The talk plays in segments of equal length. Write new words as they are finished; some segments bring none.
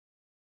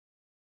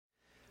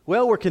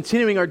Well, we're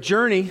continuing our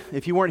journey.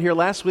 If you weren't here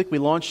last week, we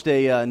launched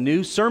a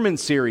new sermon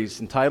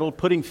series entitled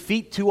Putting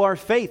Feet to Our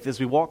Faith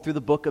as we walk through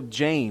the book of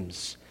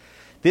James.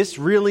 This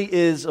really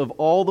is, of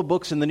all the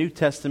books in the New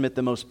Testament,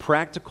 the most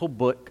practical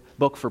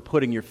book for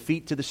putting your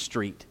feet to the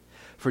street,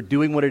 for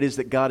doing what it is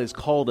that God has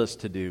called us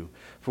to do,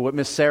 for what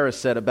Miss Sarah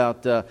said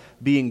about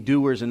being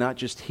doers and not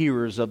just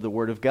hearers of the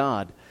Word of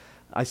God.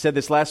 I said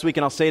this last week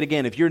and I'll say it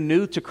again. If you're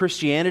new to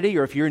Christianity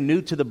or if you're new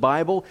to the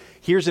Bible,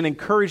 here's an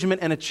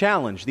encouragement and a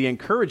challenge. The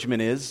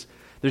encouragement is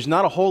there's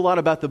not a whole lot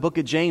about the book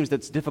of James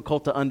that's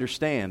difficult to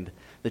understand.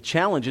 The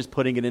challenge is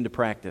putting it into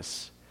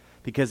practice.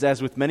 Because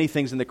as with many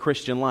things in the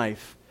Christian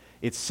life,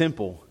 it's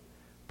simple,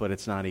 but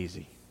it's not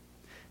easy.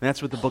 And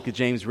that's what the book of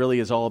James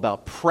really is all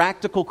about.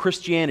 Practical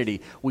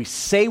Christianity. We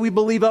say we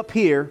believe up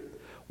here.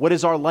 What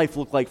does our life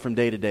look like from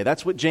day to day?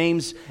 That's what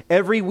James,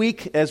 every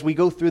week as we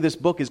go through this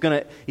book, he's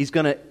going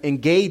to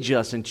engage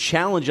us and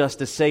challenge us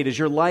to say, does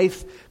your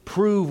life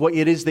prove what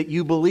it is that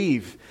you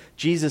believe?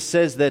 Jesus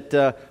says that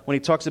when he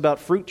talks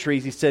about fruit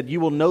trees, he said, you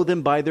will know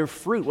them by their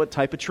fruit, what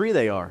type of tree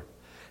they are.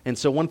 And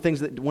so one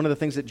of the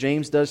things that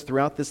James does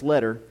throughout this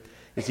letter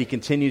is he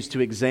continues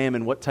to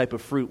examine what type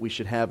of fruit we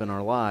should have in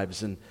our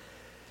lives. And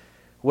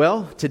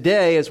well,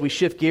 today, as we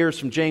shift gears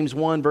from James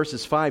 1,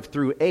 verses 5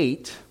 through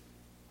 8,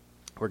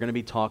 we're going to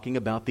be talking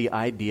about the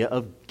idea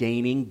of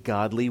gaining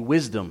godly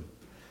wisdom.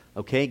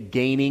 Okay,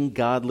 gaining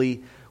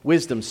godly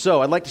wisdom.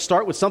 So I'd like to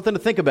start with something to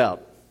think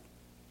about.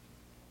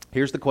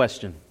 Here's the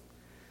question.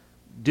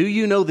 Do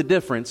you know the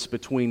difference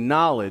between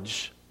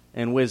knowledge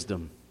and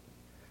wisdom?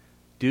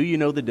 Do you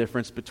know the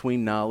difference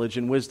between knowledge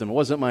and wisdom? It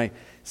wasn't my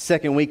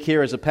second week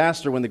here as a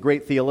pastor when the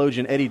great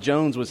theologian Eddie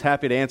Jones was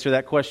happy to answer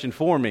that question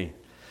for me.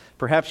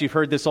 Perhaps you've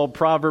heard this old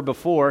proverb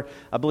before.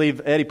 I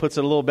believe Eddie puts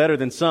it a little better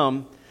than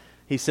some.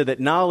 He said that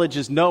knowledge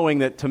is knowing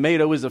that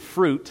tomato is a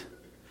fruit.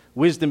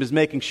 Wisdom is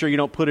making sure you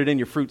don't put it in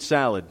your fruit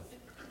salad.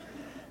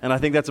 And I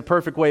think that's a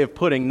perfect way of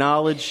putting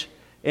knowledge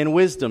and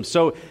wisdom.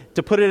 So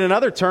to put it in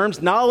other terms,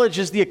 knowledge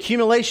is the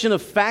accumulation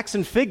of facts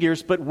and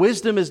figures, but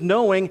wisdom is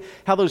knowing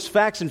how those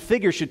facts and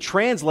figures should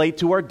translate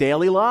to our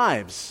daily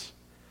lives.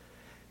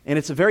 And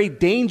it's a very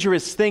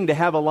dangerous thing to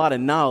have a lot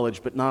of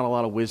knowledge, but not a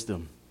lot of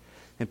wisdom.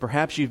 And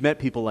perhaps you've met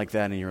people like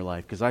that in your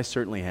life, because I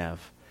certainly have.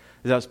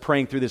 As I was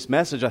praying through this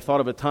message, I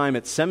thought of a time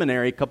at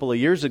seminary a couple of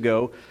years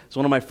ago. It's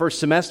one of my first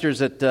semesters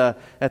at the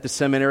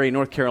seminary in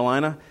North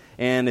Carolina.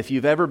 And if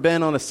you've ever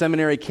been on a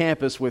seminary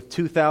campus with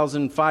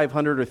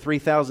 2,500 or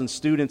 3,000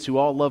 students who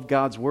all love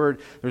God's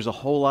Word, there's a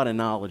whole lot of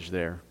knowledge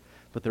there.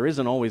 But there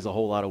isn't always a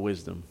whole lot of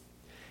wisdom.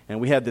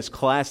 And we had this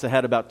class that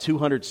had about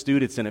 200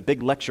 students in it.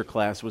 Big lecture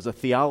class. It was a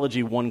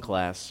Theology 1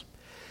 class.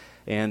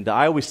 And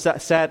I always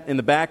sat in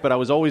the back, but I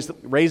was always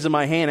raising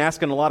my hand,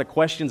 asking a lot of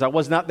questions. I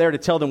was not there to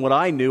tell them what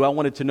I knew. I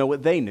wanted to know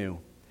what they knew.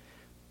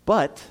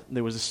 But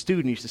there was a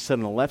student who used to sit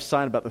on the left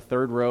side, about the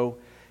third row,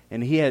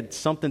 and he had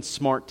something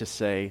smart to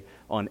say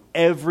on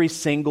every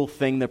single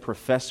thing the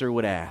professor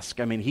would ask.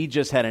 I mean, he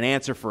just had an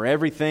answer for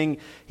everything.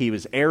 He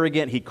was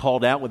arrogant. He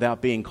called out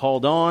without being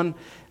called on.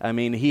 I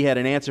mean, he had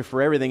an answer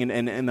for everything,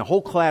 and the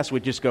whole class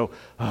would just go,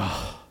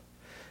 oh.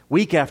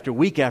 Week after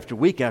week after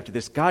week after,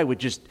 this guy would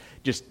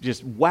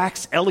just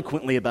wax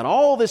eloquently about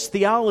all this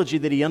theology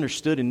that he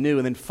understood and knew.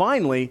 And then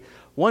finally,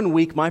 one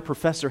week, my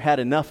professor had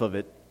enough of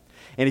it.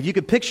 And if you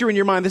could picture in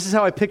your mind, this is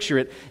how I picture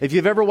it. If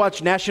you've ever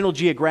watched National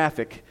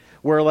Geographic,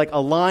 where like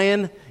a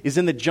lion is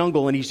in the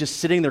jungle and he's just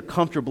sitting there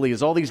comfortably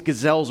as all these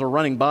gazelles are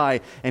running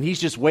by, and he's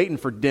just waiting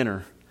for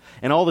dinner.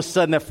 And all of a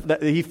sudden,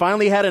 he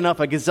finally had enough.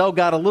 A gazelle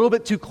got a little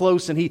bit too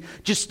close, and he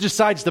just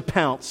decides to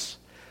pounce.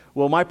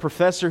 Well, my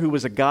professor, who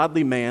was a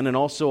godly man and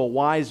also a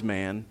wise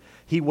man,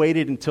 he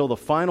waited until the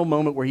final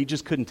moment where he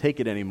just couldn't take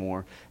it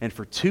anymore. And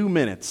for 2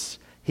 minutes,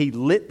 he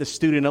lit the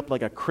student up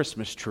like a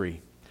Christmas tree.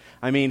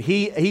 I mean,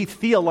 he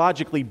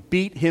theologically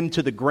beat him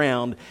to the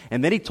ground,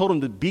 and then he told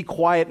him to be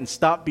quiet and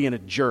stop being a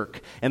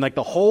jerk. And like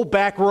the whole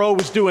back row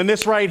was doing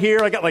this right here.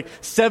 I got like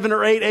 7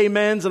 or 8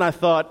 amens, and I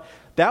thought,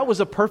 that was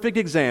a perfect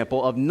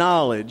example of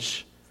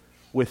knowledge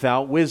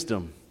without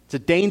wisdom. It's a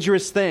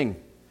dangerous thing.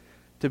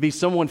 To be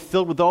someone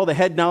filled with all the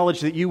head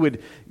knowledge that you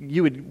would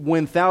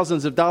win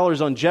thousands of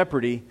dollars on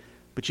Jeopardy,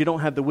 but you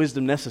don't have the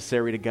wisdom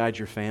necessary to guide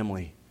your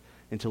family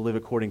and to live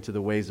according to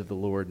the ways of the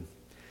Lord.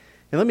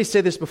 And let me say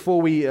this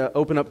before we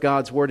open up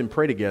God's Word and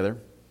pray together.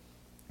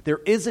 There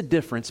is a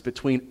difference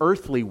between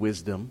earthly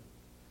wisdom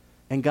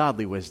and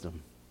godly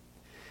wisdom.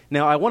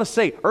 Now, I want to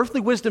say,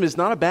 earthly wisdom is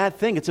not a bad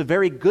thing. It's a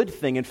very good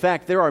thing. In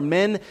fact, there are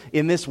men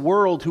in this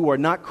world who are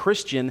not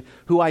Christian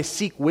who I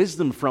seek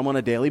wisdom from on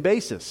a daily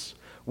basis.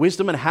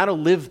 Wisdom on how to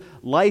live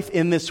life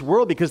in this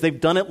world because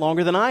they've done it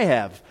longer than I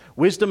have.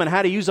 Wisdom on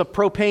how to use a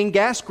propane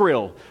gas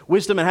grill.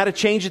 Wisdom on how to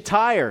change a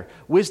tire.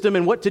 Wisdom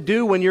on what to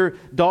do when your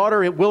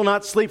daughter will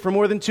not sleep for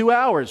more than 2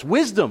 hours.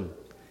 Wisdom.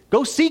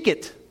 Go seek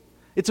it.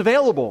 It's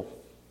available.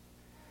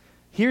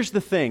 Here's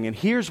the thing, and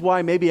here's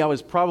why maybe I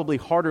was probably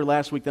harder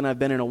last week than I've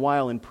been in a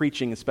while in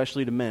preaching,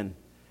 especially to men.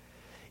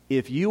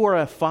 If you are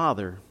a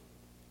father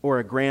or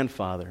a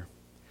grandfather,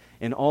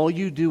 and all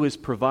you do is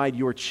provide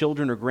your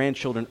children or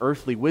grandchildren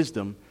earthly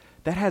wisdom,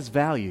 that has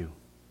value.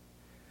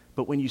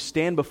 But when you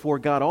stand before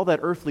God, all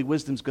that earthly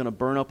wisdom is going to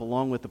burn up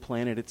along with the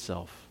planet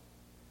itself.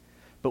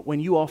 But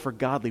when you offer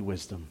godly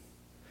wisdom,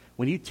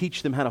 when you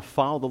teach them how to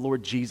follow the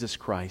Lord Jesus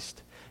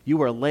Christ,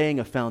 you are laying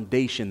a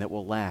foundation that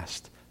will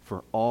last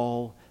for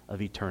all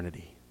of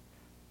eternity.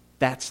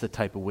 That's the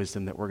type of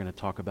wisdom that we're going to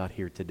talk about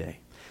here today.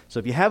 So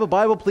if you have a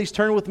Bible, please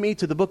turn with me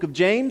to the book of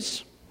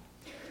James.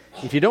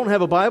 If you don't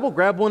have a Bible,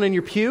 grab one in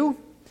your pew.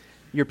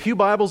 Your pew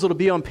Bibles, it'll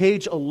be on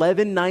page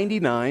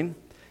 1199.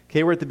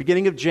 Okay, we're at the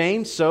beginning of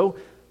James, so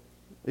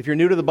if you're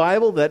new to the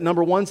Bible, that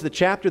number 1's the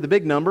chapter, the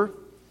big number.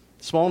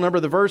 Small number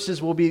of the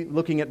verses, we'll be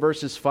looking at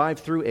verses 5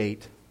 through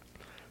 8.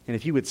 And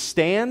if you would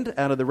stand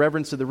out of the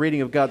reverence of the reading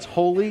of God's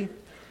holy,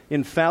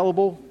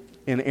 infallible,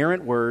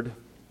 inerrant word.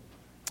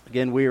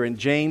 Again, we are in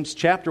James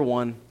chapter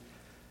 1,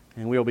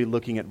 and we'll be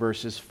looking at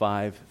verses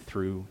 5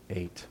 through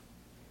 8.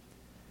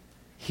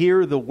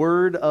 Hear the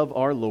word of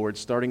our Lord,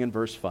 starting in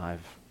verse 5.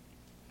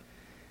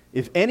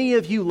 If any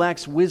of you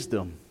lacks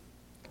wisdom,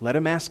 let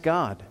him ask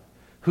God,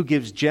 who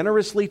gives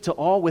generously to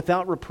all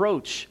without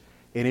reproach,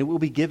 and it will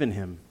be given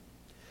him.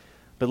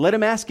 But let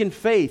him ask in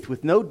faith,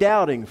 with no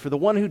doubting, for the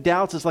one who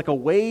doubts is like a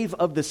wave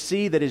of the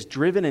sea that is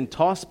driven and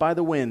tossed by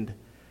the wind.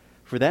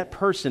 For that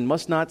person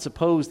must not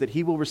suppose that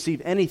he will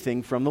receive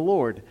anything from the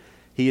Lord.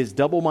 He is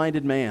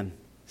double-minded man,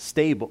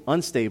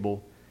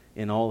 unstable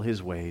in all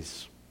his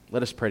ways.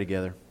 Let us pray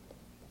together.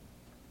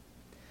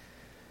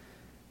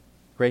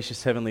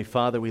 Gracious Heavenly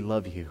Father, we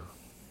love you.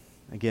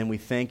 Again, we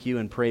thank you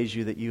and praise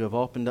you that you have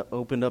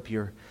opened up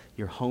your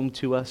home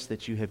to us,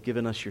 that you have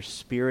given us your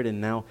Spirit,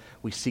 and now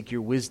we seek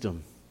your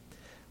wisdom.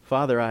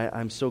 Father,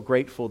 I'm so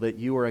grateful that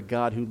you are a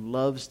God who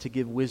loves to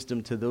give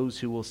wisdom to those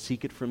who will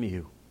seek it from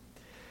you.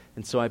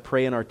 And so I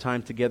pray in our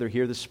time together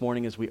here this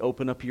morning as we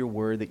open up your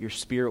word, that your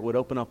Spirit would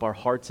open up our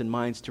hearts and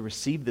minds to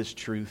receive this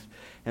truth,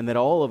 and that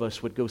all of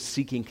us would go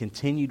seeking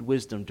continued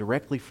wisdom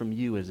directly from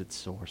you as its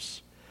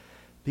source.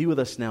 Be with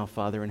us now,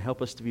 Father, and help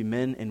us to be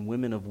men and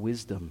women of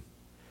wisdom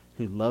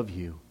who love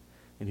you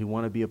and who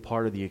want to be a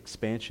part of the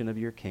expansion of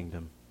your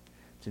kingdom.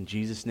 It's in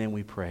Jesus' name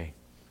we pray.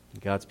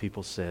 And God's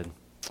people said,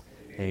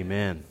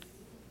 Amen.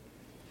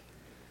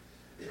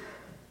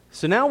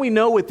 So now we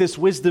know what this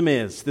wisdom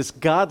is, this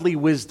godly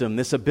wisdom,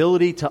 this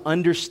ability to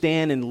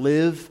understand and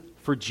live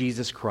for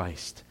Jesus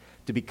Christ,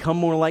 to become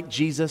more like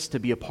Jesus, to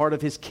be a part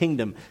of his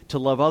kingdom, to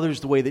love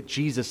others the way that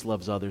Jesus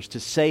loves others, to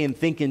say and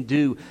think and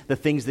do the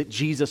things that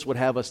Jesus would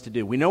have us to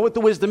do. We know what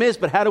the wisdom is,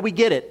 but how do we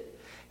get it?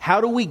 How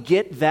do we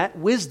get that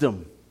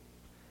wisdom?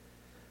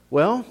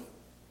 Well,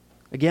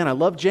 again, I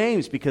love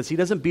James because he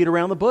doesn't beat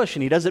around the bush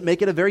and he doesn't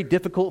make it a very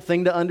difficult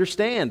thing to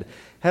understand.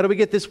 How do we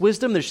get this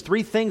wisdom? There's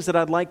 3 things that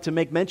I'd like to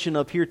make mention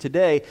of here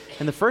today.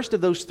 And the first of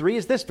those 3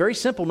 is this, very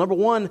simple. Number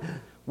 1,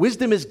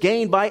 wisdom is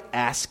gained by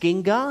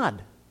asking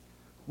God.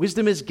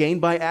 Wisdom is gained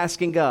by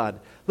asking God.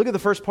 Look at the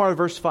first part of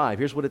verse 5.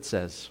 Here's what it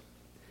says.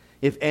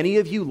 If any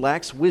of you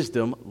lacks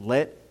wisdom,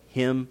 let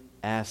him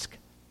ask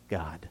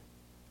God.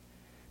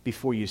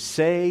 Before you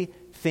say,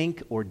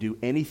 think, or do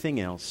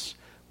anything else,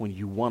 when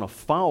you want to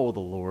follow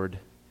the Lord,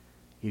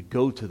 you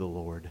go to the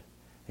Lord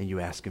and you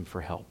ask him for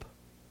help.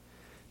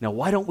 Now,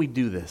 why don't we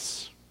do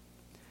this?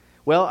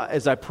 Well,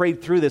 as I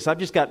prayed through this, I've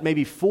just got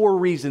maybe 4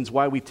 reasons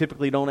why we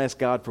typically don't ask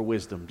God for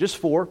wisdom. Just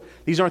 4.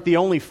 These aren't the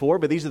only 4,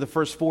 but these are the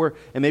first 4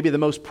 and maybe the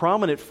most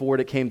prominent 4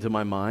 that came to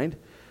my mind.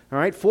 All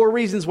right, 4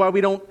 reasons why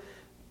we don't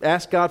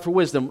ask God for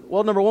wisdom.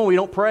 Well, number 1, we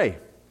don't pray.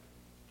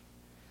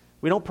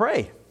 We don't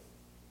pray.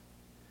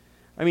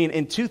 I mean,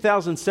 in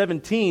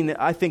 2017,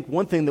 I think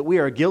one thing that we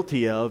are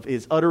guilty of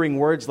is uttering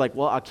words like,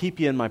 well, I'll keep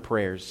you in my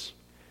prayers.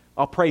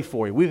 I'll pray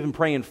for you. We've been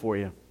praying for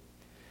you.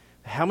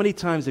 How many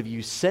times have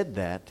you said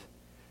that,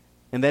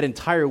 and that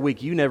entire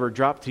week you never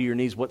dropped to your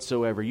knees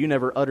whatsoever? You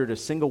never uttered a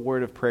single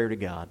word of prayer to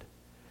God.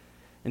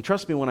 And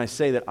trust me when I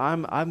say that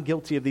I'm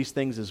guilty of these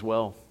things as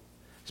well,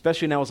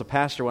 especially now as a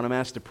pastor when I'm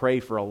asked to pray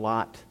for a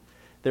lot.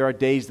 There are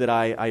days that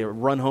I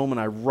run home and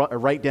I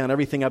write down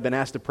everything I've been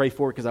asked to pray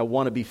for because I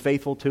want to be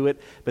faithful to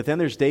it. But then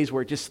there's days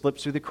where it just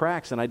slips through the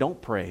cracks and I don't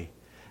pray.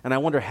 And I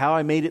wonder how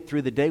I made it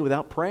through the day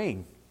without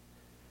praying.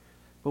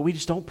 But we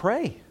just don't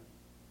pray.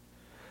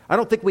 I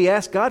don't think we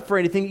ask God for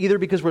anything either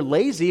because we're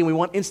lazy and we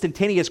want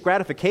instantaneous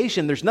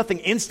gratification. There's nothing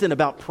instant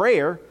about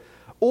prayer.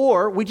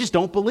 Or we just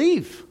don't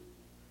believe.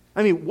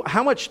 I mean,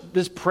 how much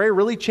does prayer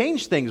really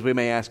change things, we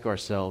may ask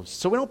ourselves.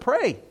 So we don't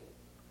pray.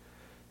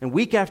 And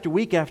week after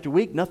week after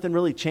week, nothing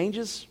really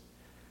changes.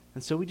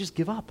 And so we just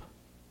give up.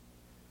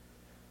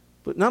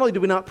 But not only do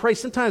we not pray,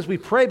 sometimes we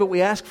pray, but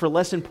we ask for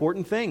less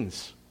important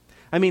things.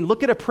 I mean,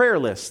 look at a prayer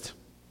list.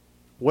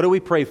 What do we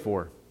pray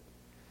for?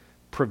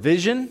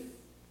 Provision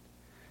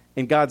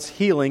and God's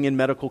healing in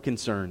medical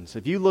concerns.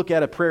 If you look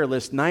at a prayer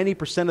list,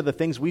 90% of the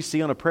things we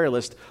see on a prayer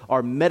list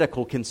are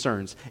medical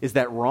concerns. Is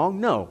that wrong?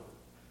 No.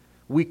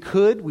 We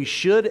could, we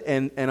should,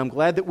 and I'm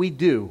glad that we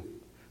do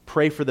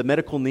pray for the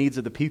medical needs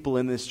of the people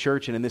in this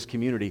church and in this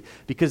community,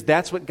 because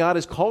that's what God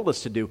has called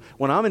us to do.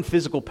 When I'm in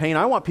physical pain,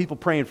 I want people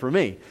praying for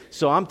me.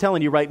 So I'm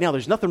telling you right now,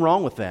 there's nothing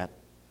wrong with that.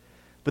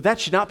 But that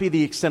should not be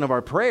the extent of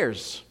our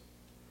prayers.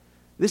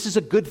 This is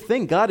a good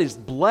thing. God is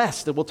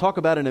blessed, and we'll talk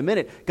about it in a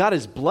minute. God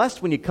is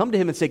blessed when you come to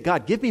him and say,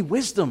 God, give me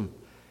wisdom.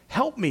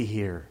 Help me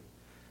here.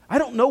 I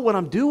don't know what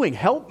I'm doing.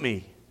 Help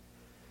me.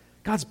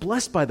 God's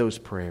blessed by those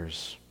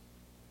prayers.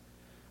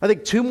 I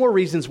think 2 more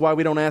reasons why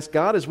we don't ask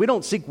God is we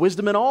don't seek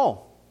wisdom at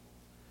all.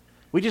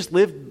 We just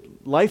live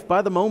life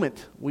by the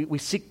moment. We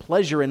seek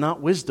pleasure and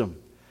not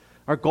wisdom.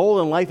 Our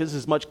goal in life is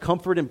as much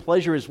comfort and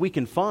pleasure as we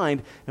can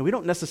find, and we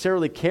don't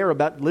necessarily care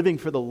about living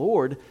for the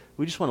Lord.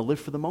 We just want to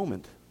live for the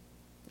moment.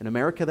 In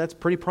America, that's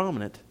pretty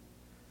prominent.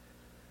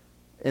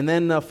 And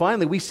then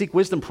finally, we seek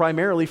wisdom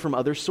primarily from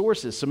other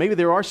sources. So maybe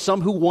there are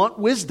some who want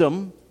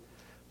wisdom,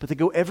 but they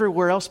go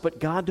everywhere else but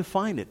God to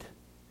find it.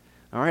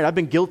 All right, I've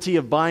been guilty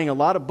of buying a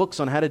lot of books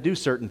on how to do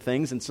certain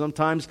things, and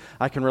sometimes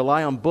I can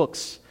rely on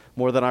books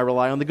more than I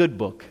rely on the good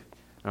book.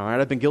 All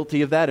right, I've been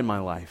guilty of that in my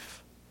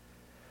life.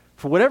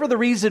 For whatever the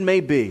reason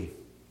may be,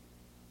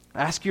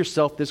 ask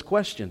yourself this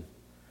question.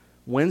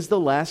 When's the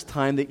last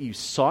time that you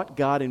sought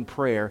God in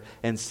prayer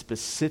and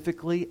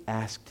specifically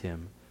asked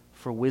him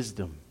for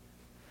wisdom?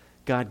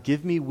 God,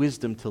 give me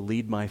wisdom to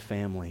lead my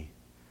family.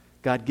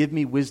 God, give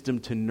me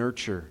wisdom to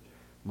nurture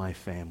my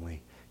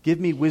family.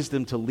 Give me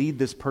wisdom to lead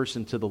this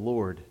person to the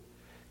Lord.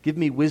 Give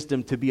me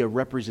wisdom to be a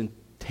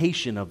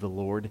representation of the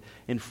Lord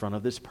in front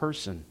of this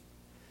person.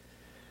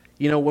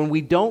 You know, when we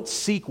don't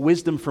seek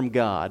wisdom from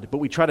God, but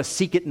we try to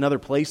seek it in other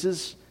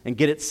places and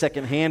get it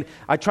secondhand,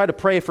 I try to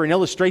pray for an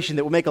illustration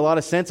that will make a lot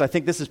of sense. I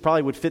think this is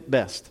probably would fit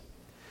best.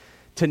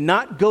 To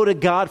not go to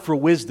God for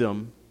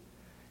wisdom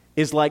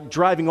is like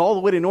driving all the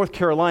way to North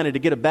Carolina to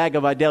get a bag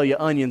of Idalia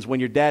onions when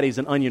your daddy's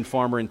an onion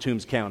farmer in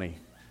Toombs County.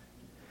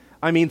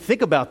 I mean,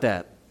 think about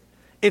that.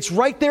 It's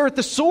right there at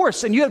the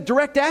source, and you have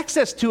direct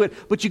access to it,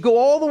 but you go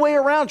all the way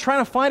around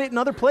trying to find it in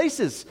other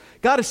places.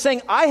 God is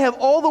saying, I have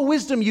all the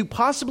wisdom you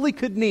possibly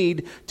could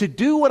need to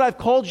do what I've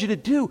called you to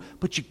do,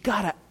 but you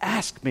got to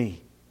ask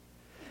me.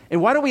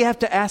 And why do we have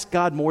to ask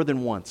God more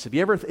than once? Have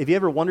you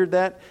ever wondered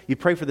that? You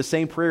pray for the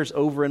same prayers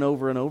over and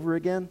over and over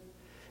again?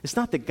 It's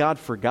not that God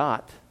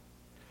forgot,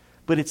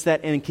 but it's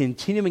that in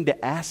continuing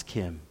to ask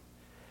him,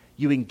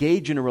 you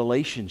engage in a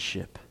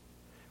relationship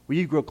where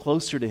you grow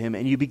closer to him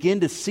and you begin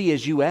to see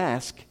as you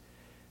ask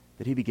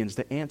that he begins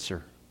to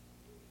answer.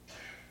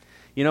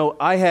 You know,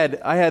 I'm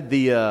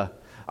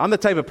the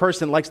type of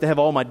person that likes to have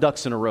all my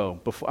ducks in a row.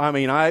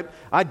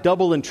 I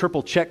double and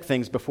triple check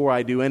things before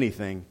I do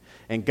anything.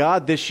 And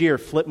God this year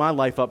flipped my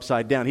life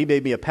upside down. He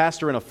made me a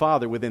pastor and a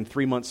father within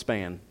 3-month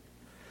span.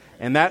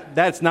 And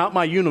that's not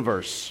my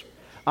universe.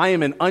 I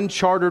am in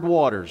uncharted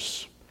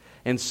waters.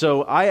 And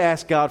so I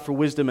ask God for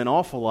wisdom an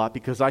awful lot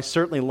because I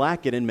certainly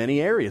lack it in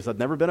many areas. I've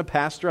never been a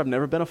pastor. I've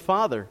never been a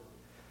father.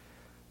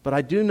 But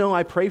I do know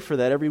I pray for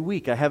that every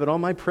week. I have it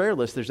on my prayer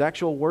list. There's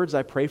actual words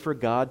I pray for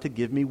God to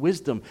give me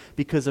wisdom,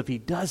 because if he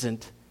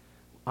doesn't,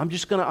 I'm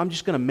just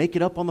gonna make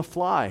it up on the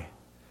fly.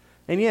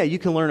 And yeah, you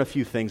can learn a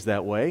few things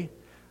that way.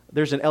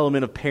 There's an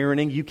element of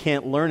parenting you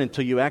can't learn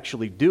until you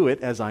actually do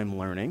it, as I'm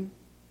learning.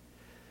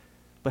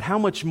 But how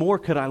much more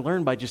could I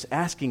learn by just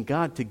asking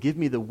God to give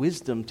me the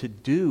wisdom to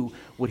do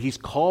what he's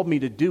called me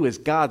to do as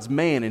God's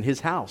man in his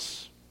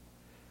house?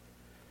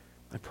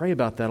 I pray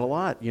about that a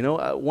lot. You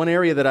know, one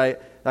area that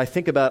I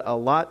think about a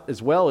lot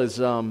as well is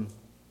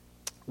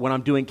when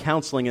I'm doing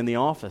counseling in the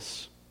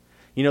office.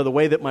 You know, the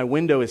way that my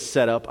window is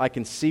set up, I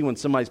can see when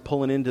somebody's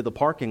pulling into the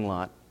parking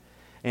lot.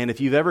 And if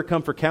you've ever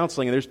come for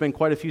counseling, and there's been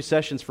quite a few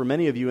sessions for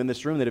many of you in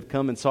this room that have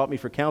come and sought me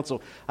for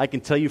counsel, I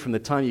can tell you from the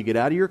time you get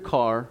out of your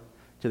car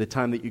to the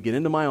time that you get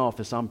into my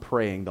office, I'm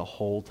praying the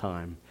whole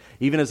time.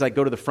 Even as I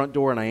go to the front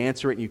door and I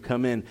answer it and you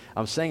come in,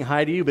 I'm saying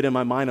hi to you, but in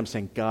my mind I'm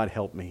saying, God,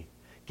 help me.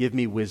 Give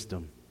me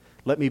wisdom.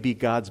 Let me be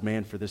God's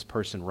man for this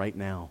person right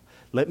now.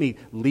 Let me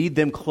lead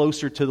them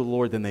closer to the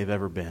Lord than they've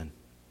ever been.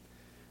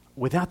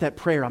 Without that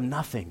prayer, I'm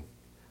nothing.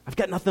 I've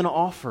got nothing to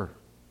offer.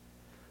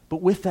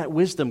 But with that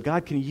wisdom,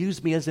 God can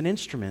use me as an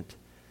instrument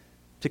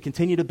to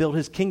continue to build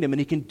his kingdom, and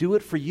he can do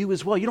it for you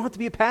as well. You don't have to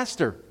be a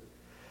pastor.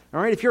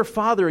 All right, if you're a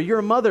father or you're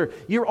a mother,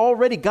 you're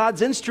already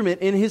God's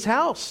instrument in his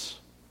house.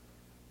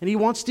 And he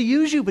wants to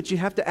use you, but you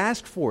have to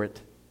ask for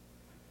it.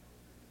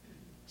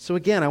 So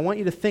again, I want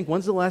you to think,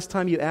 when's the last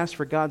time you asked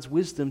for God's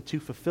wisdom to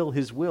fulfill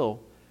his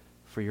will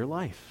for your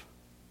life?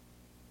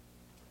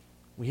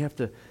 We have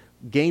to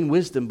gain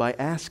wisdom by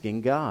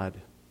asking God.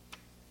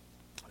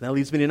 That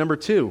leads me to number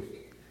 2.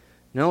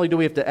 Not only do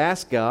we have to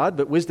ask God,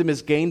 but wisdom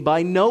is gained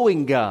by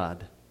knowing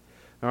God.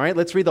 All right,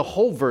 let's read the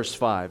whole verse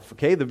 5.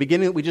 Okay, the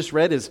beginning that we just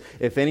read is,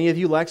 if any of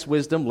you lacks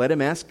wisdom, let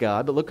him ask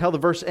God. But look how the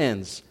verse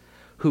ends.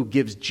 Who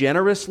gives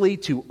generously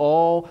to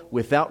all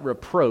without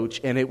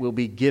reproach, and it will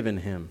be given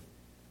him.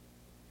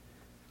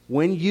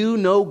 When you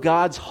know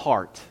God's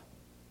heart,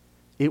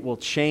 it will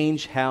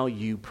change how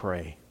you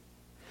pray.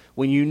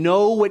 When you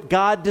know what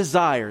God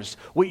desires,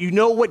 when you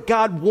know what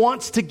God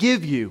wants to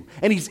give you,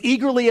 and he's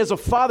eagerly as a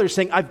father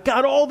saying, I've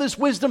got all this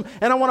wisdom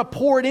and I want to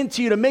pour it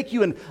into you to make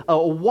you a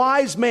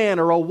wise man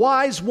or a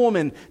wise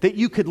woman that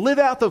you could live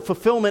out the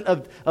fulfillment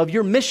of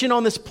your mission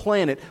on this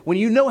planet. When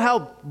you know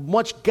how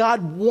much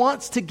God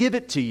wants to give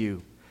it to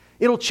you,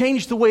 it'll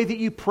change the way that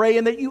you pray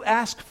and that you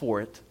ask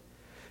for it.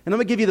 And I'm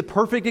going to give you the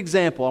perfect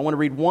example. I want to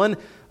read one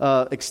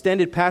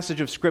extended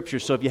passage of Scripture.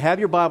 So if you have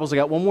your Bibles, I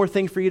got one more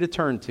thing for you to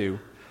turn to.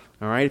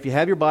 All right, if you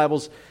have your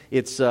Bibles,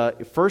 it's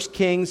 1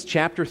 Kings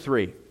chapter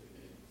 3.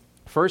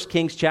 1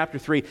 Kings chapter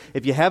 3.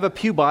 If you have a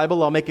pew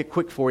Bible, I'll make it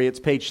quick for you. It's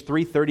page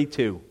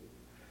 332.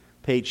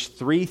 Page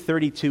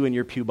 332 in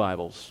your pew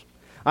Bibles.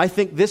 I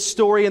think this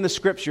story in the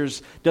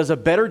Scriptures does a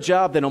better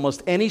job than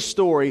almost any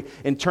story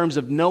in terms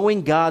of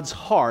knowing God's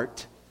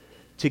heart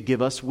to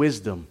give us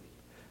wisdom.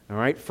 All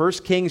right, 1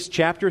 Kings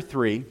chapter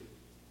 3.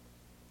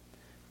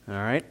 All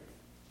right.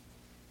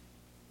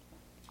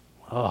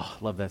 Oh,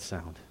 love that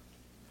sound.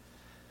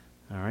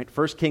 All right,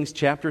 1 Kings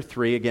chapter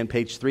 3, again,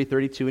 page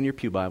 332 in your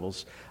pew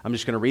Bibles. I'm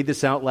just going to read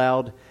this out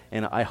loud,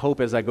 and I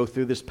hope as I go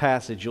through this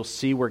passage, you'll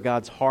see where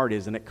God's heart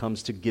is when it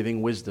comes to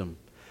giving wisdom.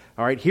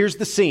 All right, here's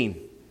the scene.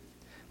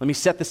 Let me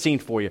set the scene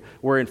for you.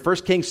 We're in 1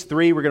 Kings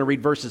 3. We're going to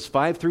read verses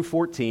 5 through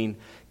 14.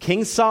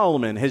 King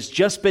Solomon has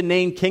just been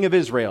named king of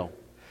Israel.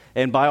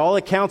 And by all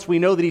accounts, we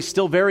know that he's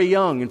still very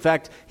young. In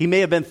fact, he may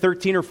have been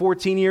 13 or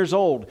 14 years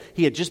old.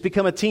 He had just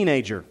become a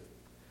teenager.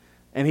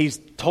 And he's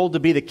told to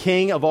be the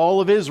king of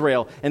all of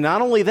Israel. And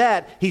not only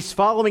that, he's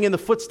following in the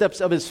footsteps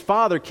of his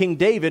father, King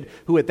David,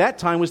 who at that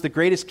time was the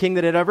greatest king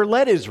that had ever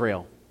led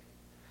Israel.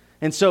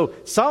 And so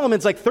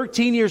Solomon's like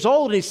 13 years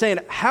old, and he's saying,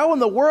 how in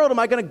the world am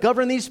I going to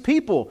govern these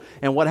people?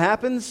 And what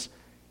happens?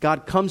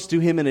 God comes to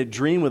him in a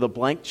dream with a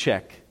blank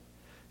check.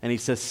 And he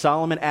says,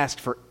 Solomon, ask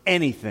for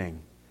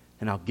anything,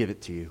 and I'll give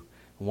it to you.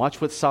 And watch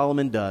what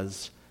Solomon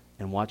does,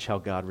 and watch how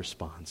God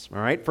responds. All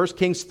right, 1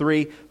 Kings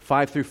 3,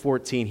 5 through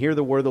 14. Hear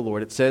the word of the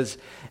Lord. It says,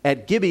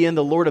 at Gibeon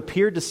the Lord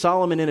appeared to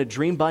Solomon in a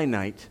dream by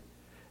night,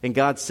 and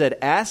God said,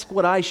 ask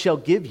what I shall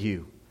give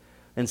you.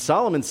 And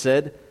Solomon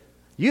said,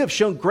 you have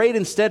shown great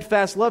and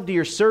steadfast love to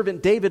your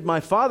servant David my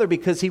father,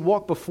 because he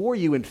walked before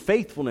you in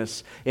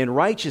faithfulness, in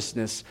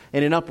righteousness,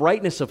 and in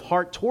uprightness of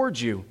heart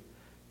towards you.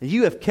 And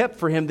you have kept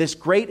for him this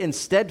great and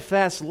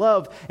steadfast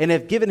love, and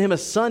have given him a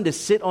son to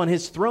sit on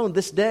his throne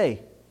this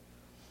day.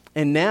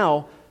 And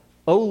now,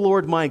 O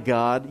Lord my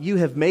God, you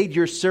have made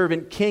your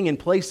servant king in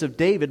place of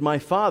David my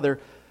father,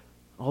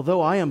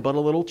 although I am but a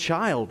little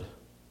child.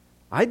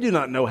 I do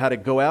not know how to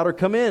go out or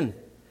come in.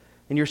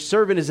 And your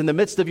servant is in the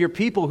midst of your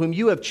people, whom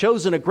you have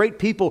chosen, a great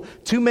people,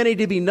 too many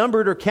to be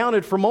numbered or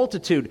counted for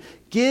multitude.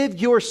 Give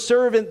your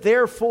servant,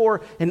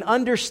 therefore, an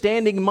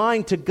understanding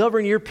mind to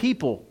govern your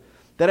people,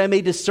 that I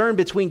may discern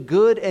between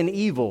good and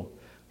evil.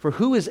 For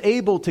who is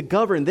able to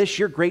govern this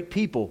your great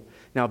people?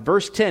 Now,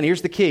 verse 10,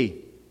 here's the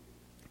key.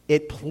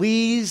 It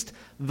pleased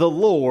the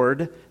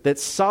Lord that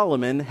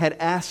Solomon had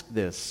asked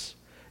this.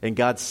 And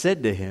God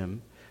said to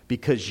him,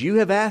 because you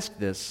have asked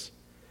this,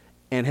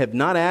 and have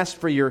not asked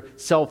for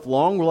yourself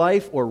long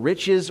life or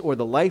riches or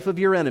the life of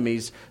your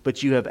enemies,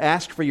 but you have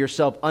asked for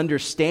yourself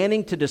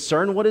understanding to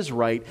discern what is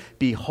right,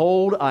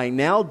 behold, I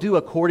now do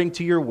according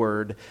to your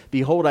word.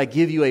 Behold, I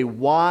give you a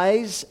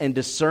wise and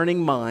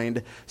discerning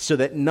mind, so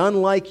that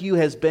none like you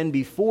has been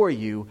before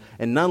you,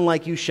 and none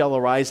like you shall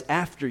arise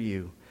after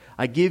you.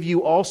 I give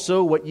you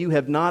also what you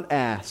have not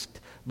asked,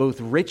 both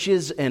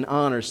riches and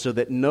honor, so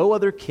that no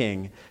other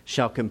king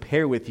shall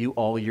compare with you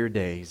all your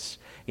days.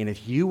 And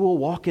if you will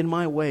walk in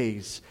my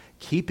ways,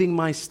 keeping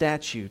my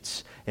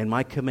statutes and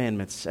my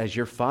commandments as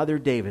your father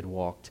David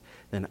walked,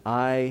 then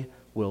I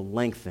will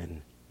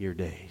lengthen your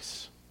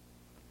days.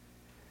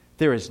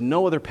 There is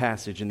no other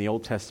passage in the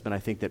Old Testament, I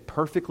think, that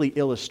perfectly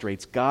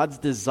illustrates God's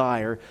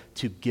desire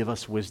to give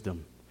us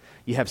wisdom.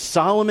 You have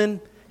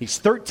Solomon. He's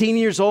 13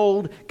 years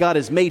old. God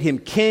has made him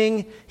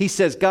king. He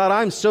says, God,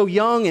 I'm so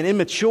young and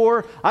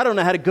immature. I don't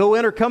know how to go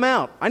in or come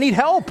out. I need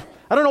help.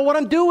 I don't know what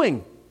I'm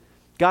doing.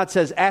 God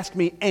says, ask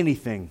me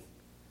anything,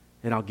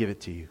 and I'll give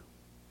it to you.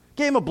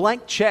 Gave him a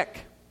blank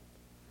check.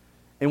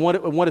 And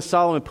what does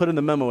Solomon put in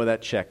the memo of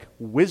that check?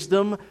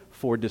 Wisdom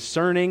for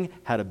discerning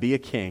how to be a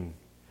king.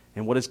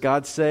 And what does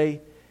God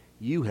say?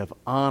 You have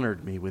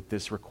honored me with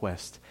this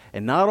request.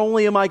 And not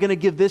only am I going to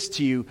give this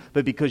to you,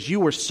 but because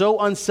you were so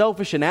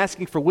unselfish in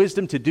asking for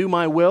wisdom to do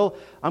my will,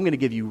 I'm going to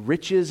give you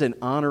riches and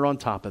honor on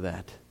top of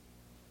that.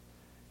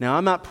 Now,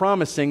 I'm not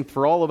promising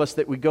for all of us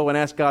that we go and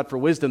ask God for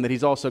wisdom that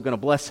He's also going to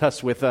bless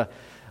us with a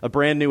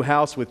brand new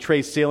house with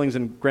tray ceilings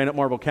and granite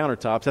marble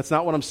countertops. That's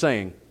not what I'm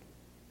saying.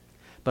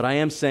 But I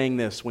am saying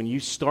this. When you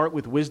start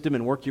with wisdom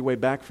and work your way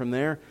back from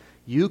there,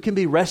 you can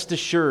be rest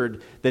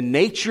assured the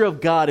nature of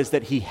God is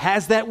that He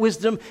has that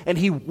wisdom and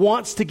He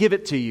wants to give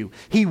it to you.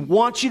 He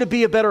wants you to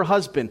be a better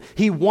husband.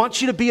 He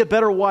wants you to be a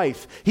better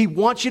wife. He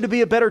wants you to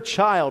be a better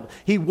child.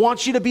 He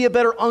wants you to be a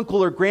better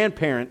uncle or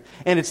grandparent.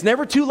 And it's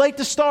never too late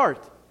to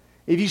start.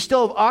 If you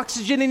still have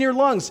oxygen in your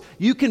lungs,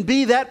 you can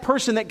be that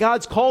person that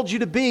God's called you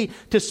to be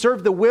to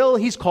serve the will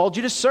He's called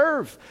you to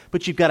serve.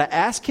 But you've got to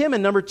ask Him,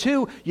 and number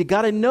two, you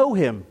got to know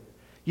Him.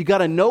 You got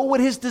to know what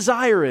His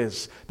desire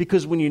is,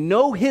 because when you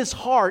know His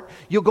heart,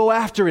 you'll go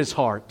after His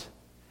heart.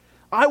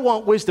 I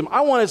want wisdom.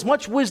 I want as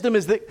much wisdom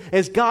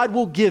as God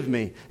will give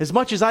me, as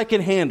much as I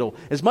can handle,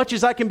 as much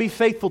as I can be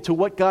faithful to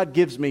what God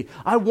gives me.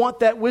 I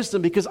want that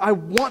wisdom because I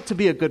want to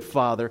be a good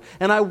father,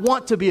 and I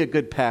want to be a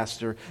good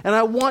pastor, and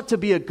I want to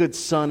be a good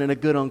son and a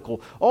good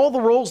uncle. All the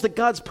roles that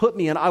God's put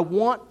me in, I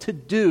want to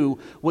do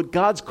what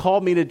God's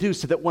called me to do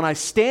so that when I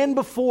stand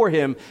before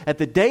Him at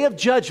the day of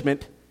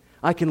judgment,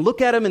 I can look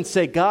at Him and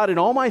say, God, in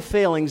all my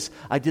failings,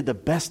 I did the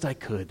best I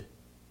could.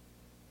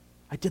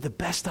 I did the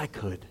best I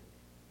could.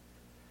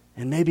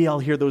 And maybe I'll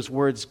hear those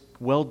words,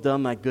 well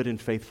done, thy good and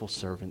faithful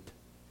servant.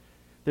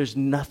 There's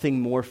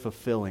nothing more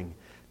fulfilling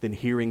than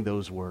hearing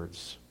those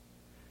words.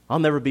 I'll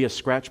never be a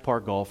scratch par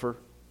golfer.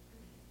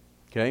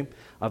 Okay?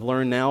 I've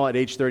learned now at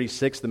age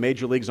 36, the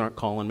major leagues aren't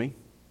calling me.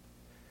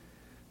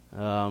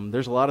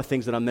 There's a lot of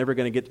things that I'm never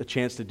going to get a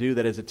chance to do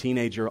that as a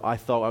teenager I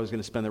thought I was going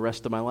to spend the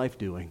rest of my life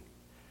doing.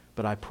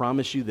 But I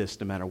promise you this,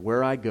 no matter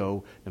where I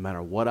go, no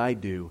matter what I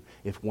do,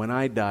 if when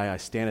I die I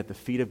stand at the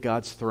feet of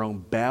God's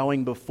throne,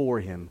 bowing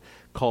before Him,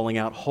 calling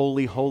out,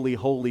 holy, holy,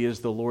 holy is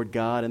the Lord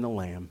God and the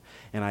Lamb,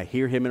 and I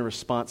hear Him in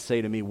response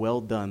say to me,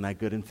 well done, thy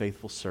good and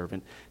faithful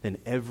servant, then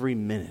every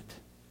minute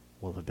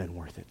will have been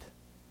worth it.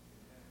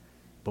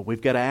 But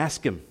we've got to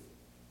ask Him.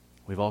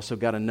 We've also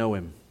got to know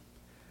Him.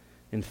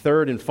 And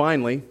third and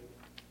finally,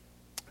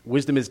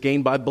 wisdom is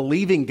gained by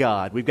believing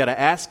God. We've got to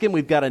ask Him,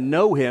 we've got to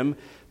know Him,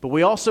 but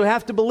we also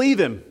have to believe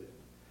Him.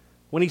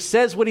 When He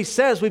says what He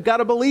says, we've got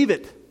to believe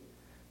it.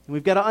 And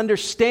we've got to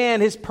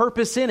understand His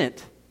purpose in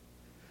it.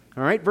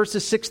 All right,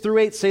 verses 6 through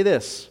 8 say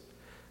this,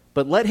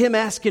 but let him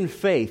ask in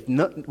faith,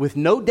 with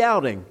no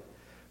doubting,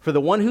 for the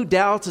one who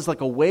doubts is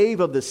like a wave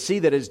of the sea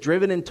that is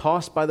driven and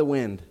tossed by the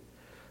wind.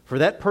 For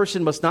that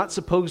person must not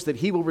suppose that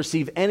he will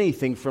receive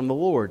anything from the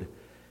Lord.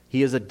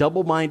 He is a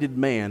double-minded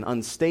man,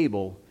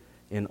 unstable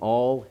in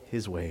all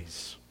his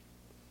ways.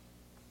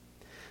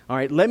 All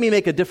right, let me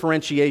make a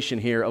differentiation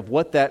here of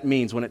what that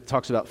means when it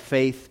talks about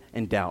faith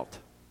and doubt.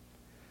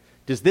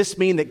 Does this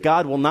mean that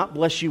God will not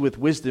bless you with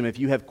wisdom if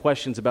you have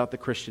questions about the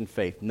Christian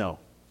faith? No.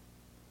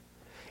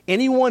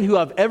 Anyone who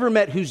I've ever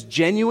met who's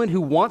genuine,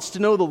 who wants to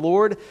know the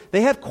Lord,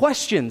 they have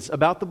questions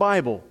about the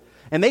Bible.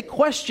 And they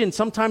question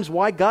sometimes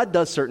why God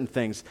does certain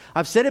things.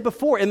 I've said it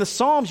before. In the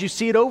Psalms, you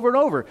see it over and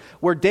over,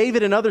 where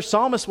David and other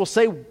psalmists will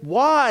say,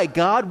 why,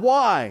 God,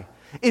 why?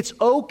 It's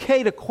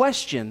okay to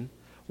question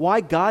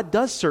why God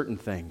does certain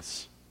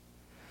things.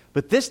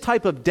 But this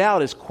type of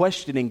doubt is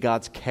questioning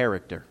God's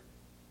character.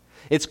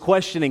 It's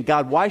questioning,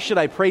 God, why should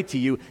I pray to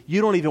you?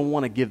 You don't even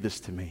want to give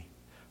this to me.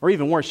 Or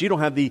even worse, you don't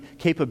have the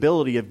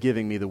capability of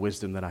giving me the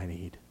wisdom that I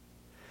need.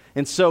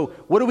 And so,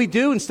 what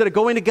do? Instead of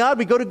going to God,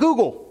 we go to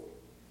Google.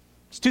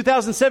 It's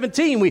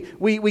 2017.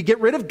 We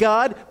get rid of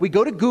God. We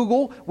go to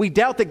Google. We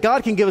doubt that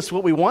God can give us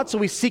what we want, so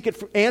we seek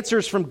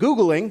answers from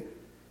Googling.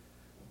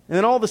 And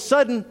then all of a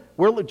sudden,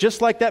 we're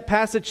just like that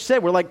passage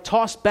said, we're like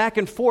tossed back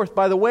and forth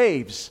by the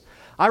waves.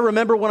 I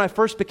remember when I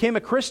first became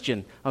a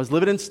Christian. I was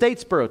living in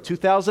Statesboro,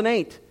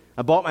 2008.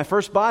 I bought my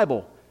first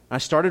Bible. I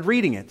started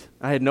reading it.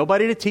 I had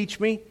nobody to teach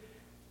me.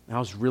 And I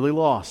was really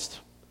lost.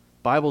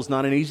 Bible's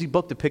not an easy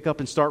book to pick up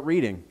and start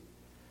reading.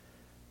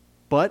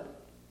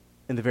 But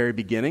in the very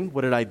beginning,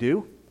 what did I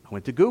do? I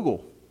went to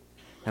Google.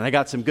 And I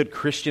got some good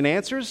Christian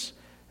answers.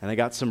 And I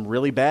got some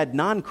really bad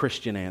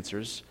non-Christian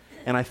answers.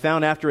 And I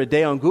found after a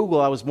day on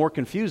Google, I was more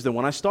confused than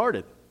when I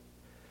started.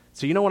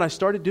 So you know what I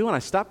started doing? I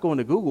stopped going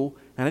to Google.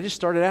 And I just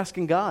started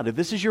asking God, if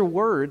this is your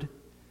word,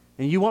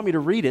 and you want me to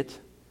read it,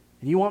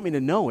 and you want me to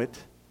know it,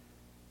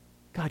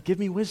 God, give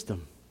me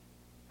wisdom.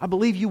 I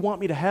believe you want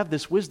me to have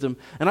this wisdom,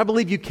 and I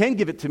believe you can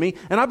give it to me,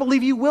 and I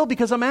believe you will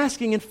because I'm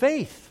asking in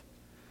faith.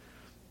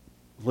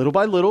 Little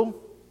by little,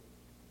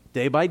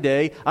 day by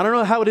day. I don't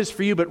know how it is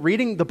for you, but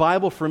reading the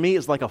Bible for me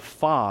is like a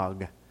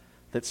fog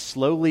that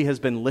slowly has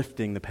been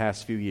lifting the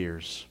past few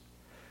years.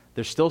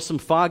 There's still some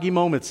foggy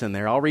moments in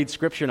there. I'll read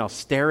Scripture and I'll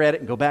stare at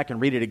it and go back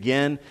and read it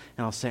again,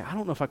 and I'll say, I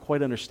don't know if I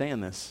quite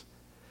understand this.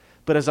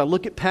 But as I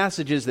look at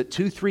passages that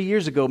 2-3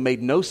 years ago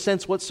made no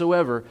sense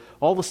whatsoever,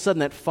 all of a sudden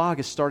that fog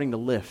is starting to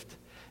lift.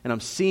 And I'm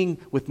seeing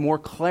with more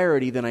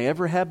clarity than I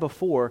ever had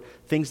before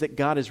things that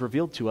God has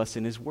revealed to us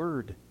in His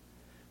Word.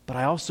 But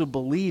I also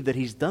believe that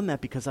He's done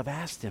that because I've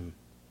asked Him.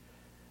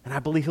 And I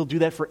believe He'll do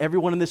that for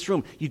everyone in this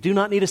room. You do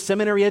not need a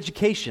seminary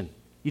education.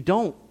 You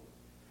don't.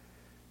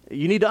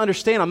 You need to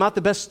understand, I'm not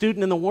the best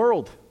student in the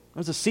world. I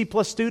was a C+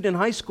 student in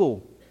high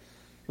school.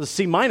 I was a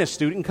C-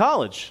 student in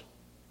college.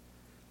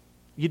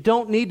 You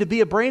don't need to be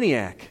a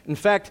brainiac. In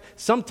fact,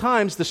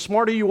 sometimes the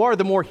smarter you are,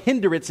 the more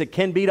hindrance it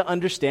can be to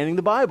understanding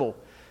the Bible.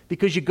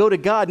 Because you go to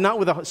God not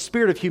with a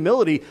spirit of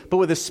humility, but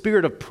with a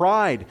spirit of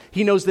pride.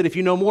 He knows that if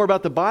you know more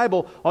about the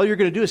Bible, all you're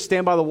going to do is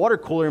stand by the water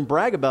cooler and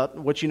brag about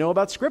what you know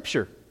about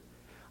Scripture.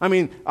 I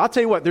mean, I'll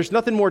tell you what, there's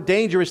nothing more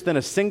dangerous than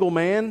a single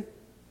man,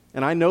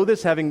 and I know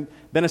this having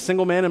been a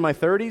single man in my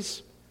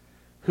 30s,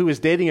 who is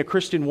dating a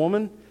Christian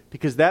woman,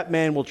 because that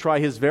man will try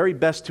his very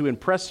best to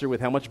impress her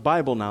with how much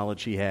Bible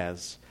knowledge he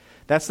has.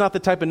 That's not the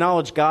type of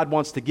knowledge God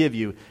wants to give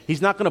you.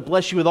 He's not going to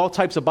bless you with all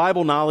types of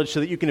Bible knowledge so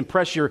that you can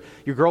impress your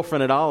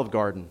girlfriend at Olive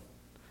Garden.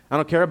 I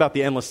don't care about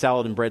the endless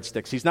salad and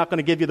breadsticks. He's not going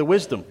to give you the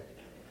wisdom.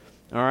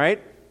 All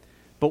right?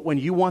 But when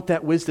you want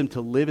that wisdom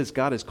to live as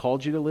God has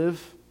called you to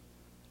live,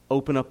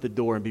 open up the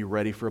door and be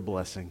ready for a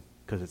blessing,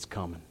 because it's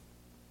coming.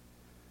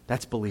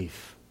 That's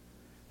belief.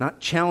 Not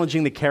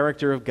challenging the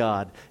character of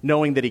God,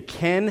 knowing that He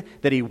can,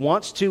 that He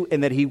wants to,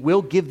 and that He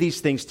will give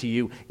these things to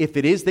you if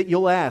it is that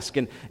you'll ask.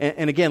 And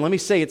again, let me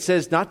say, it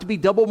says not to be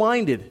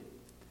double-minded.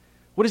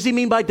 What does He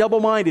mean by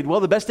double-minded? Well,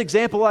 the best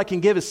example I can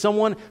give is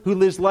someone who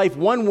lives life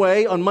one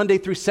way on Monday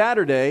through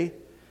Saturday,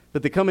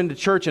 but they come into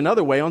church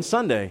another way on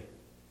Sunday.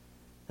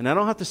 And I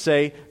don't have to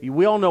say,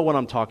 we all know what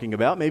I'm talking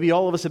about. Maybe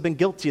all of us have been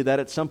guilty of that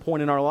at some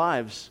point in our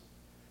lives.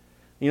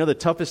 You know, the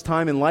toughest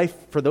time in life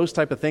for those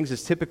type of things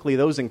is typically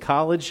those in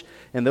college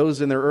and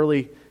those in their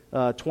early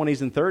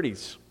 20s and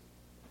 30s.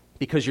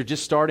 Because you're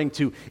just starting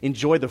to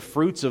enjoy the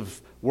fruits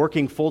of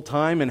working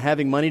full-time and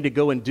having money to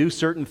go and do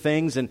certain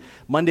things. And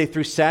Monday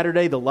through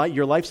Saturday,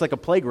 your life's like a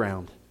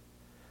playground.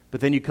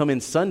 But then you come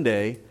in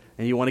Sunday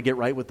and you want to get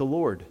right with the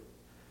Lord.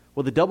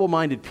 Well, the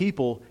double-minded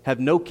people have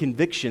no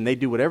conviction. They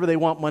do whatever they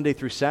want Monday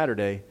through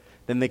Saturday.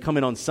 Then they come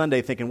in on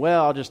Sunday thinking,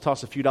 well, I'll just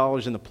toss a few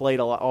dollars in the plate.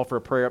 I'll offer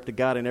a prayer up to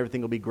God and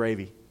everything will be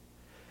gravy.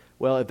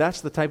 Well, if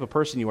that's the type of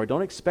person you are,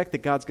 don't expect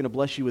that God's going to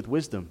bless you with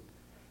wisdom,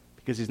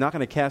 because He's not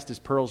going to cast His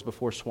pearls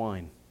before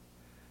swine.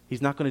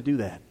 He's not going to do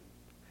that.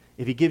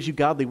 If He gives you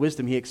godly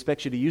wisdom, He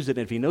expects you to use it.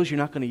 And if He knows you're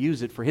not going to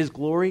use it for His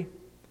glory,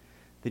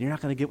 then you're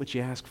not going to get what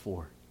you ask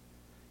for.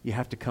 You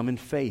have to come in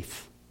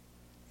faith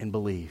and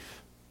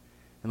believe.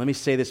 And let me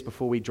say this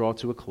before we draw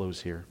to a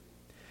close here.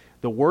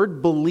 The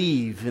word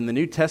believe in the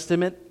New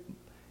Testament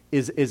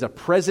is a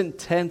present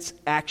tense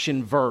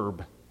action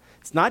verb.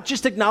 It's not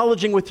just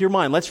acknowledging with your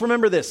mind. Let's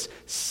remember this.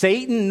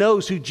 Satan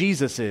knows who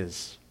Jesus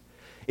is.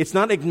 It's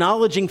not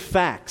acknowledging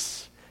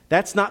facts.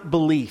 That's not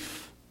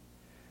belief.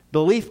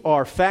 Belief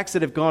are facts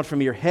that have gone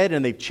from your head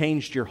and they've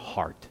changed your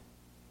heart.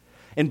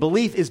 And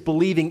belief is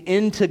believing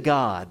into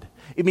God.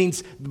 It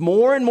means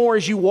more and more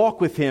as you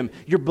walk with Him,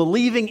 you're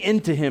believing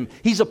into Him.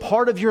 He's a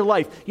part of your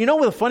life. You know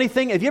what the funny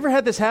thing? Have you ever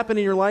had this happen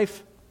in your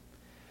life?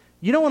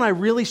 You know when I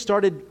really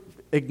started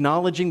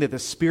acknowledging that the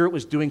Spirit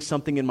was doing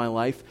something in my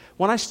life?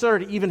 When I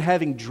started even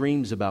having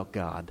dreams about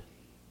God.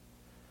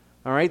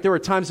 All right? There were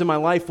times in my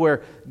life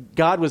where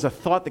God was a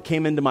thought that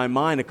came into my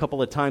mind a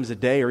couple of times a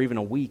day or even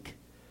a week.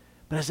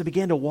 But as I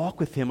began to walk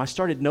with Him, I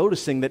started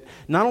noticing that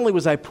not only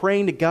was I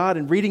praying to God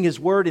and reading His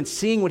Word and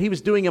seeing what He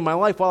was doing in my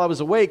life while I was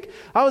awake,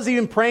 I was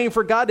even praying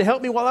for God to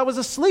help me while I was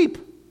asleep.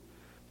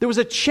 There was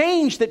a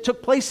change that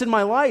took place in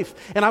my life.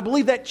 And I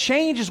believe that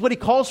change is what He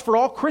calls for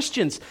all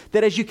Christians.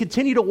 That as you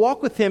continue to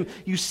walk with Him,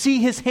 you see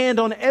His hand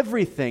on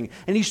everything.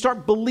 And you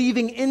start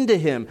believing into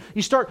Him.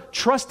 You start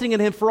trusting in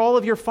Him for all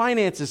of your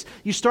finances.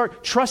 You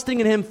start trusting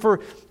in Him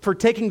for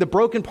taking the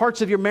broken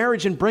parts of your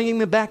marriage and bringing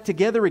them back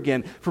together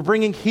again. For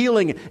bringing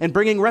healing and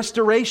bringing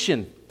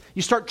restoration.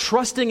 You start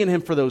trusting in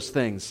Him for those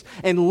things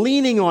and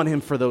leaning on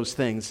Him for those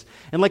things.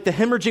 And like the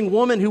hemorrhaging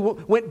woman who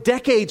went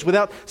decades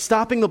without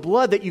stopping the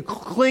blood, that you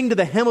cling to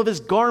the hem of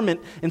His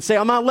garment and say,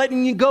 I'm not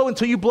letting you go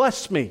until you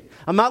bless me.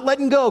 I'm not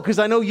letting go because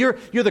I know you're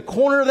the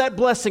corner of that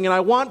blessing, and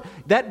I want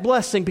that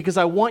blessing because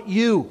I want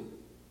you.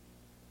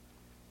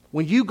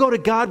 When you go to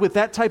God with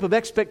that type of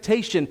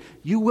expectation,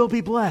 you will be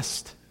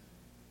blessed.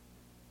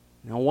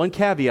 Now, one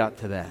caveat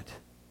to that.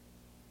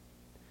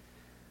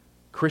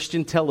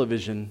 Christian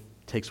television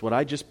takes what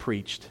I just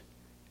preached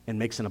and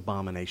makes an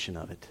abomination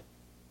of it.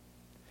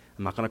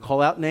 I'm not going to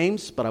call out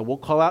names, but I will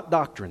call out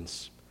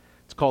doctrines.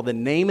 It's called the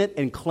name it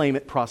and claim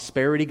it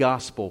prosperity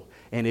gospel,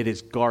 and it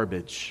is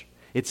garbage.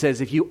 It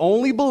says if you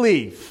only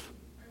believe,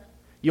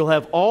 you'll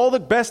have all the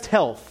best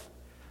health,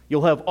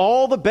 you'll have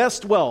all the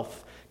best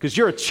wealth, because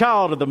you're a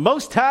child of the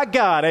Most High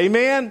God,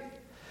 amen?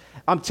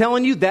 I'm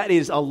telling you, that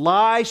is a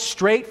lie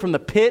straight from the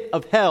pit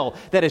of hell.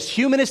 That is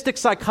humanistic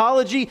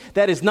psychology.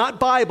 That is not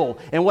Bible.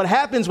 And what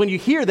happens when you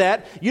hear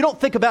that, you don't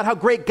think about how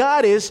great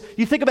God is.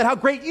 You think about how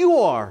great you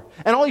are.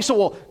 And all you say,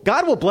 well,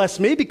 God will bless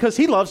me because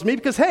He loves me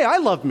because, hey, I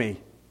love me.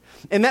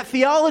 And that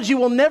theology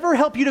will never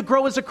help you to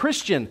grow as a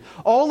Christian.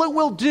 All it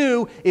will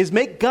do is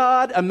make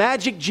God a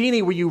magic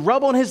genie where you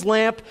rub on His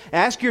lamp,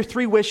 ask your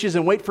 3 wishes,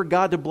 and wait for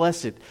God to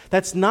bless it.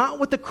 That's not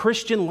what the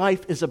Christian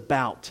life is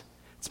about.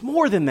 It's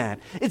more than that.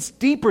 It's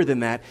deeper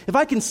than that. If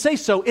I can say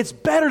so, it's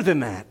better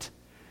than that.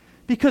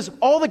 Because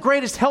all the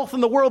greatest health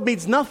in the world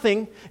means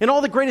nothing, and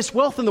all the greatest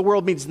wealth in the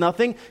world means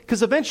nothing,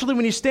 because eventually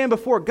when you stand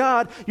before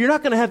God, you're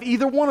not going to have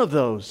either one of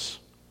those.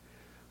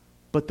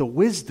 But the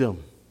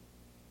wisdom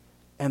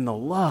and the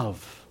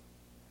love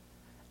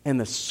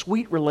and the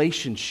sweet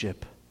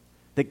relationship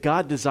that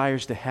God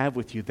desires to have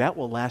with you, that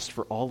will last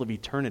for all of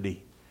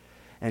eternity.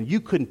 And you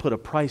couldn't put a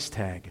price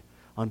tag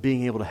on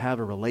being able to have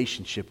a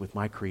relationship with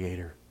my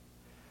Creator.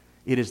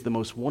 It is the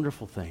most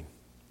wonderful thing.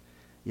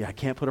 Yeah, I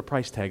can't put a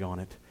price tag on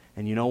it.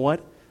 And you know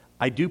what?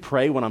 I do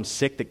pray when I'm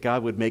sick that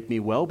God would make me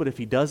well, but if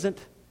He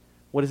doesn't,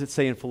 what does it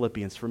say in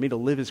Philippians? For me to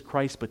live is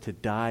Christ, but to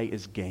die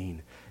is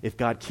gain. If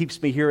God keeps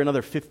me here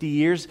another 50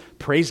 years,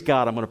 praise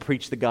God, I'm going to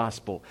preach the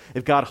gospel.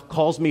 If God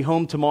calls me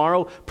home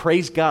tomorrow,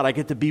 praise God, I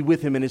get to be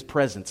with Him in His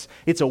presence.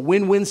 It's a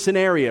win-win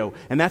scenario,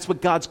 and that's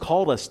what God's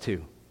called us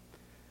to.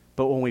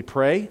 But when we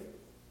pray,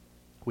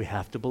 We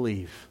have to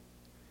believe.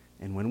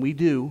 And when we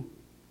do,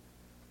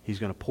 He's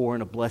going to pour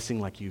in a blessing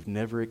like you've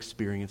never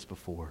experienced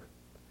before.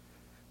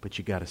 But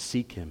you got to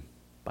seek Him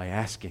by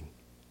asking.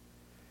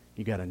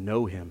 You got to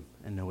know Him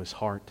and know His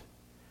heart.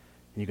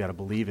 And you got to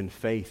believe in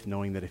faith,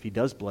 knowing that if He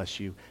does bless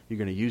you, you're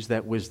going to use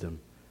that wisdom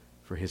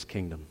for His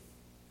kingdom.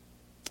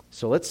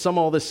 So let's sum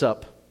all this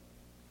up.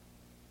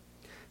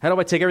 How do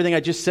I take everything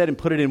I just said and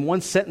put it in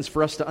one sentence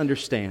for us to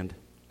understand?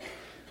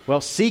 Well,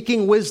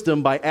 seeking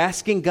wisdom by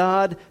asking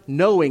God,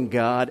 knowing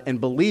God, and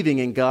believing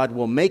in God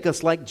will make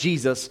us like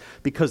Jesus,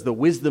 because the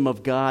wisdom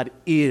of God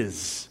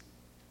is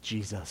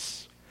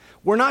Jesus.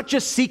 We're not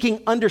just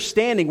seeking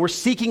understanding, we're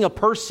seeking a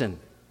person.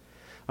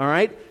 All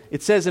right?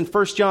 It says in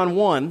John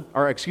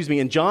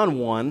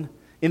 1,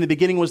 in the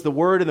beginning was the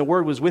Word, and the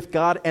Word was with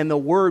God, and the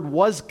Word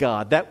was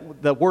God.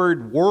 The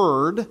word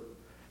word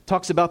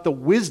talks about the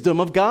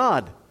wisdom of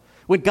God.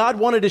 When God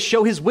wanted to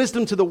show His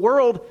wisdom to the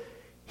world,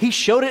 He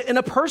showed it in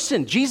a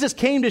person. Jesus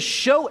came to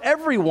show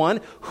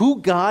everyone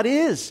who God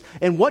is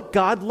and what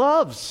God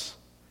loves.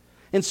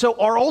 And so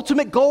our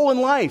ultimate goal in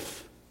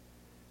life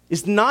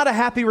is not a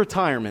happy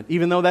retirement,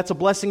 even though that's a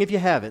blessing if you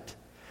have it.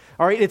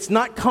 All right, it's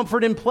not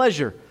comfort and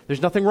pleasure.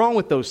 There's nothing wrong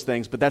with those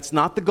things, but that's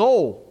not the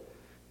goal.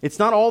 It's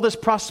not all this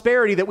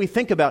prosperity that we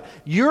think about.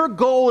 Your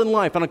goal in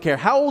life, I don't care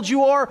how old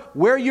you are,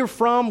 where you're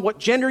from, what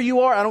gender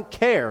you are, I don't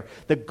care.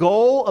 The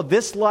goal of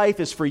this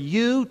life is for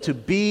you to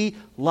be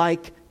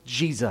like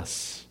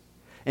Jesus.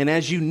 And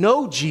as you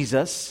know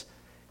Jesus,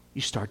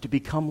 you start to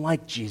become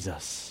like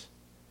Jesus.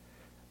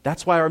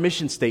 That's why our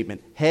mission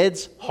statement,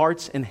 heads,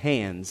 hearts, and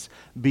hands,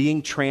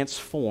 being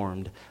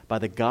transformed by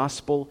the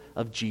gospel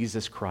of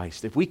Jesus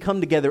Christ. If we come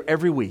together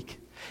every week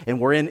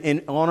and we're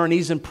on our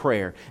knees in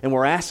prayer and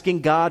we're asking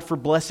God for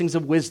blessings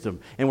of wisdom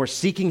and we're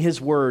seeking His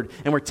word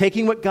and we're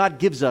taking what God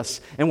gives us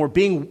and we're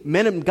being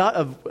men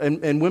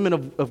and women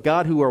of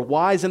God who are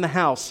wise in the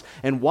house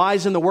and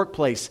wise in the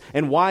workplace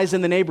and wise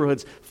in the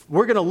neighborhoods,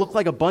 we're going to look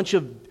like a bunch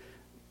of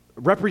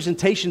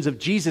representations of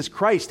Jesus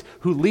Christ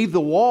who leave the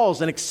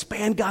walls and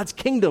expand God's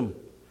kingdom.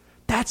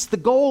 That's the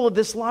goal of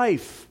this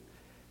life.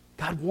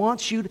 God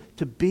wants you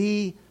to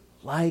be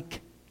like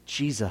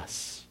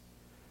Jesus.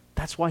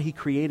 That's why He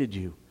created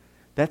you.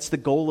 That's the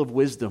goal of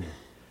wisdom.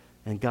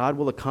 And God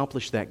will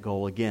accomplish that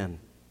goal again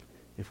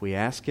if we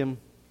ask Him,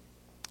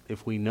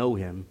 if we know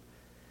Him,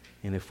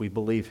 and if we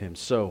believe Him.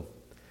 So,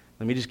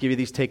 let me just give you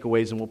these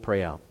takeaways and we'll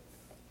pray out.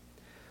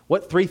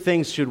 What 3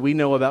 things should we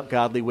know about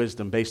godly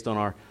wisdom based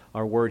on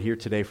our word here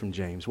today from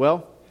James?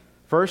 Well,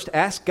 first,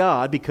 ask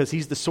God because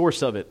He's the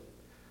source of it.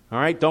 All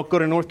right? Don't go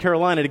to North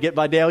Carolina to get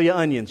Vidalia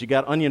onions. You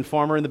got onion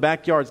farmer in the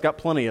backyard. It's got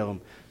plenty of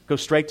them. Go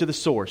straight to the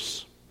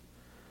source.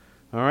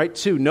 All right?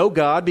 2, know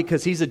God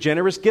because He's a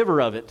generous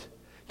giver of it.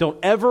 Don't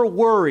ever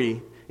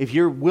worry if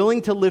you're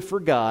willing to live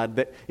for God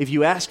that if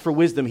you ask for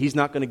wisdom, He's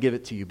not going to give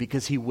it to you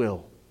because He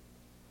will.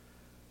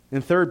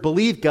 And 3rd,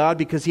 believe God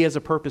because He has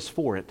a purpose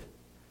for it.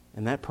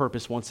 And that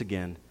purpose, once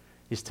again,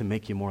 is to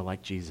make you more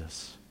like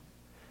Jesus.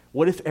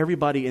 What if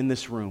everybody in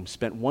this room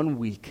spent 1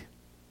 week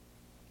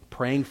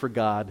praying for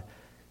God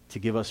to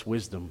give us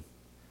wisdom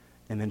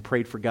and then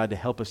prayed for God to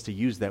help us to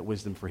use that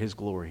wisdom for His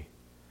glory?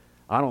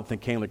 I don't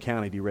think Candler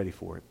County would be ready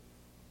for it.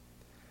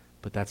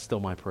 But that's still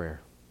my prayer,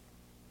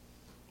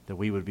 that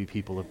we would be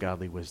people of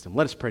godly wisdom.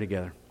 Let us pray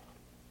together.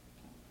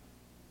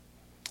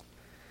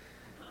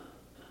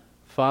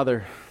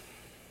 Father,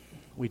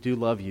 we do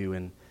love You,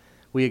 and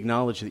we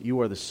acknowledge that You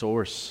are the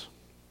source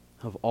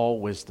of all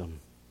wisdom.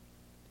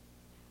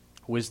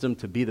 Wisdom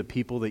to be the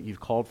people that You've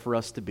called for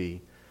us to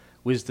be.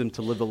 Wisdom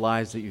to live the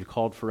lives that You've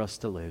called for us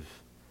to live.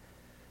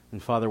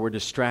 And Father, we're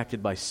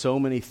distracted by so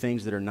many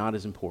things that are not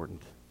as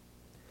important.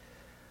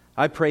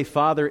 I pray,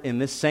 Father, in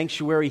this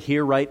sanctuary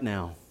here right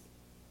now,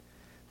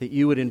 that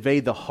You would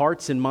invade the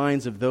hearts and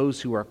minds of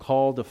those who are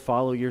called to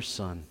follow Your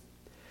Son.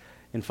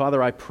 And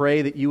Father, I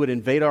pray that You would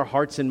invade our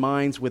hearts and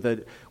minds with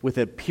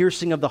a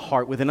piercing of the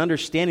heart, with an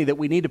understanding that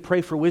we need to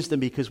pray for wisdom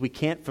because we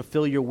can't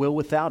fulfill Your will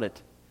without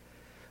it.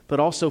 But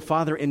also,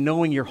 Father, in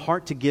knowing Your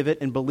heart to give it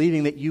and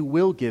believing that You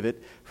will give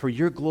it for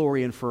Your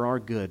glory and for our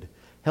good.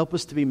 Help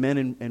us to be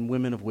men and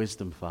women of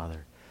wisdom,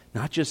 Father.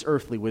 Not just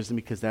earthly wisdom,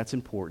 because that's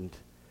important,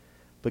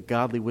 but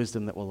godly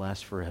wisdom that will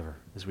last forever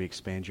as we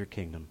expand Your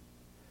kingdom.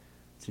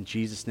 It's in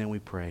Jesus' name we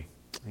pray.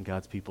 And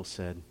God's people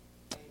said,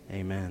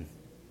 Amen.